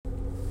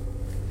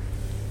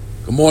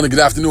Good morning, good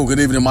afternoon, good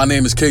evening. My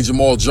name is K.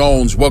 Jamal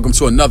Jones. Welcome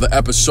to another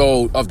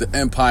episode of The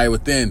Empire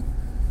Within.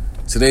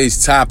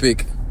 Today's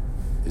topic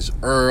is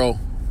Earl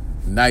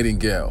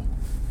Nightingale.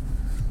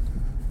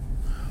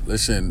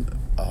 Listen,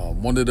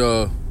 one of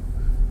the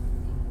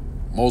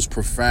most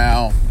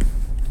profound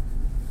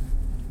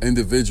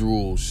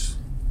individuals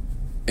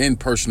in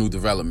personal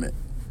development.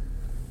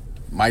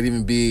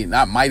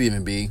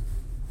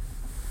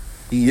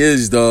 He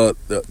is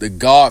the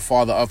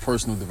godfather of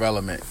personal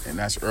development, and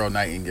that's Earl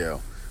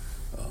Nightingale.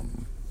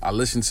 I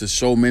listened to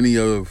so many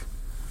of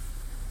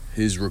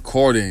his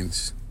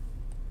recordings,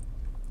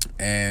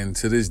 and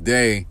to this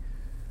day,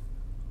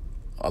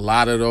 a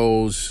lot of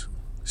those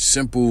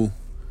simple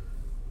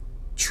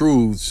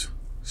truths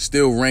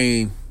still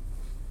reign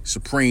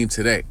supreme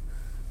today.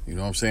 You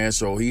know what I'm saying?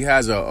 So he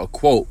has a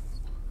quote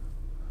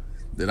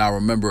that I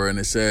remember, and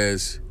it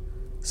says,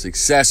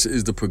 "Success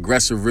is the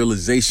progressive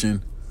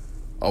realization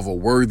of a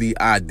worthy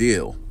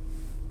ideal."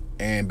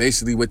 And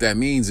basically what that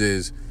means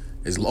is,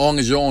 as long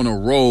as you're on a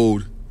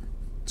road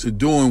to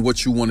doing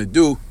what you want to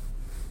do,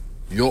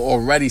 you're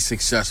already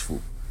successful.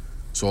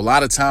 So a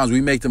lot of times we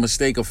make the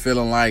mistake of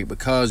feeling like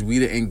because we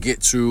didn't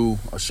get to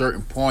a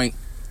certain point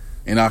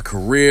in our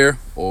career,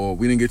 or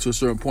we didn't get to a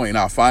certain point in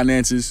our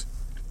finances,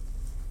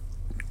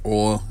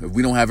 or if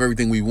we don't have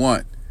everything we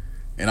want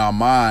in our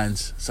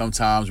minds,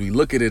 sometimes we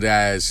look at it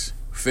as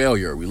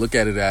failure. We look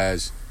at it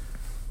as,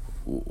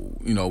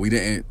 we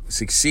didn't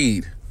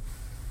succeed.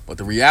 But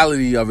the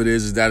reality of it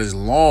is that as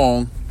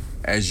long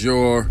as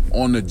you're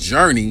on the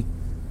journey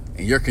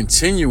and you're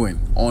continuing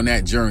on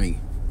that journey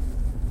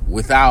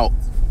without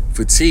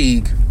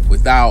fatigue,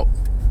 without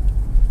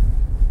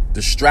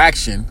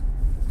distraction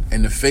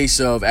in the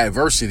face of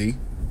adversity,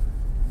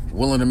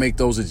 willing to make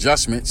those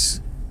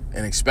adjustments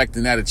and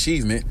expecting that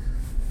achievement,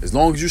 as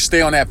long as you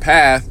stay on that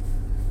path,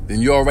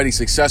 then you're already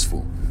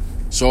successful.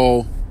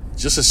 So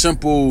just a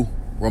simple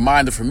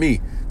reminder for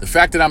me, the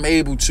fact that I'm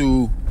able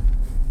to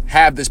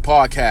have this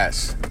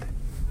podcast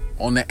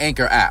on the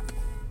Anchor app,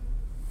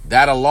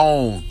 that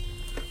alone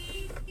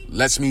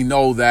lets me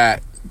know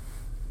that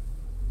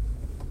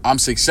I'm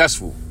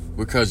successful.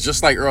 Because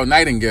just like Earl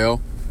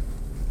Nightingale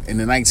in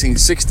the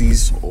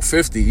 1960s or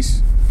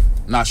 50s,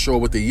 not sure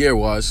what the year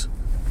was,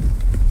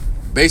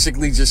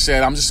 basically just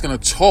said, I'm just going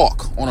to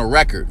talk on a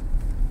record.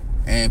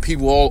 And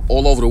people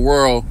all over the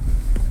world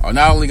are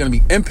not only going to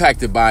be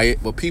impacted by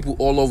it, but people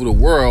all over the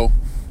world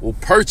will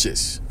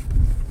purchase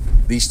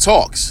these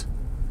talks.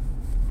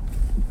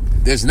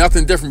 There's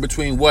nothing different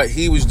between what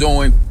he was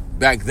doing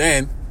back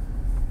then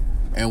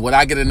and what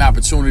I get an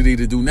opportunity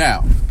to do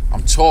now.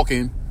 I'm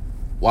talking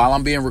while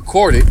I'm being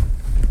recorded,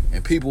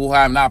 and people will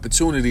have an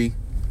opportunity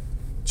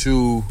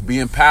to be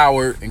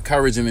empowered,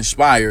 encouraged, and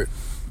inspired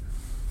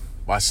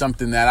by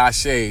something that I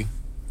say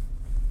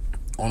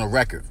on a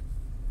record.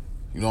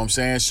 You know what I'm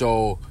saying?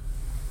 So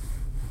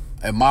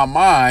in my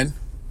mind,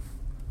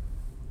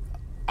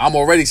 I'm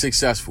already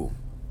successful.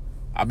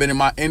 I've been in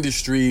my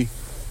industry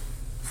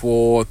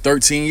for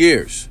 13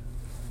 years,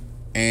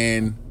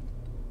 and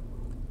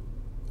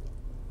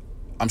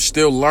I'm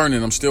still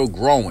learning. I'm still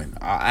growing.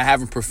 I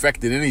haven't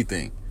perfected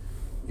anything.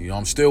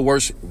 I'm still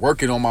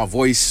working on my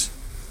voice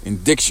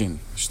and diction,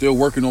 still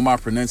working on my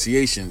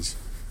pronunciations,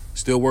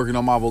 still working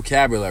on my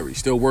vocabulary,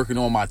 still working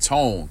on my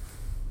tone,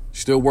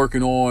 still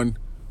working on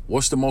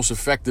what's the most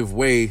effective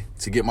way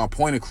to get my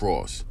point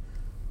across.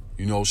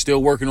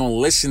 Still working on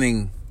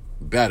listening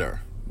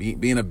better,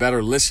 being a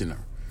better listener.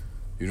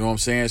 You know what I'm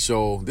saying?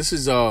 So this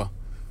is a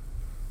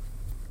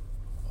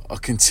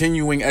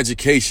continuing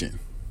education.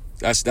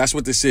 That's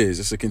what this is.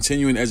 It's a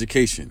continuing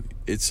education.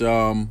 It's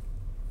not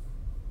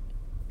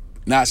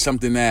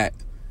something that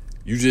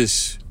you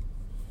just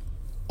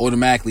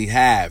automatically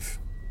have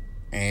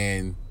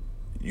and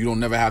you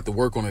don't never have to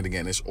work on it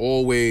again. It's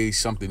always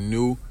something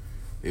new.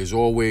 There's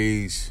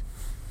always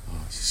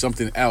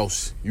something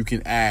else you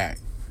can add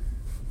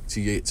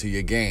to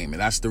your game.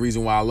 And that's the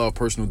reason why I love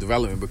personal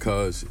development,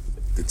 because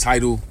the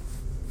title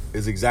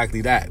is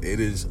exactly that.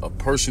 It is a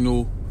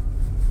personal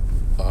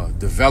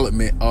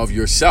development of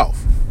yourself.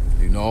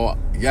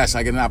 Yes,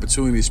 I get an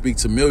opportunity to speak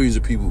to millions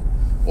of people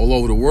all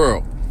over the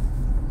world.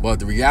 But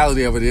the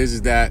reality of it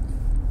is that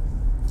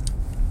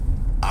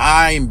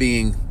I'm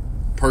being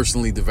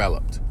personally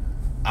developed.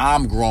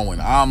 I'm growing.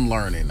 I'm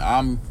learning.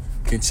 I'm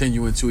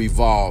continuing to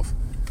evolve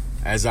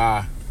as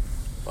I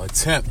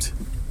attempt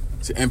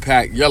to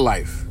impact your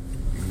life.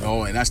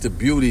 And that's the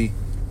beauty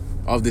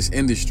of this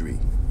industry.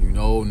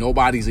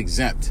 Nobody's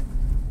exempt.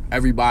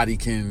 Everybody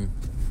can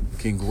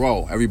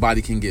grow.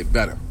 Everybody can get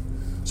better.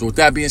 So with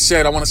that being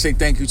said, I want to say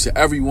thank you to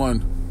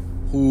everyone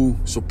who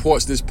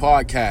supports this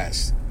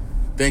podcast.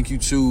 Thank you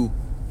to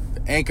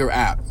the Anchor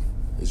app,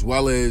 as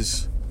well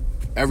as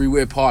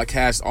everywhere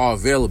podcasts are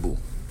available.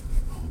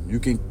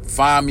 You can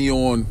find me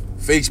on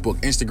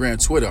Facebook,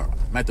 Instagram, Twitter.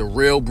 I'm at The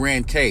Real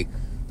Brand K.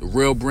 The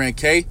Real Brand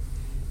K.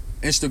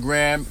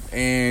 Instagram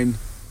and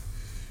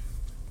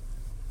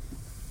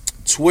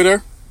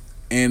Twitter.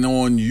 And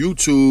on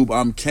YouTube,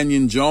 I'm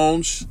Kenyon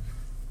Jones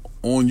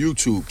on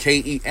YouTube.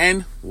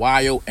 Kenyon.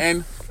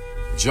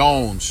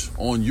 Jones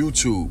on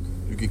YouTube.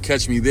 You can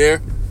catch me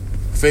there.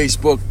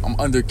 Facebook, I'm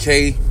under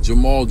K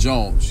Jamal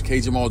Jones.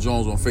 K Jamal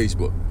Jones on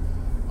Facebook.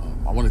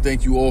 I want to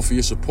thank you all for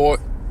your support.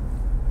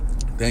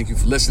 Thank you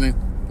for listening.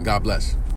 God bless.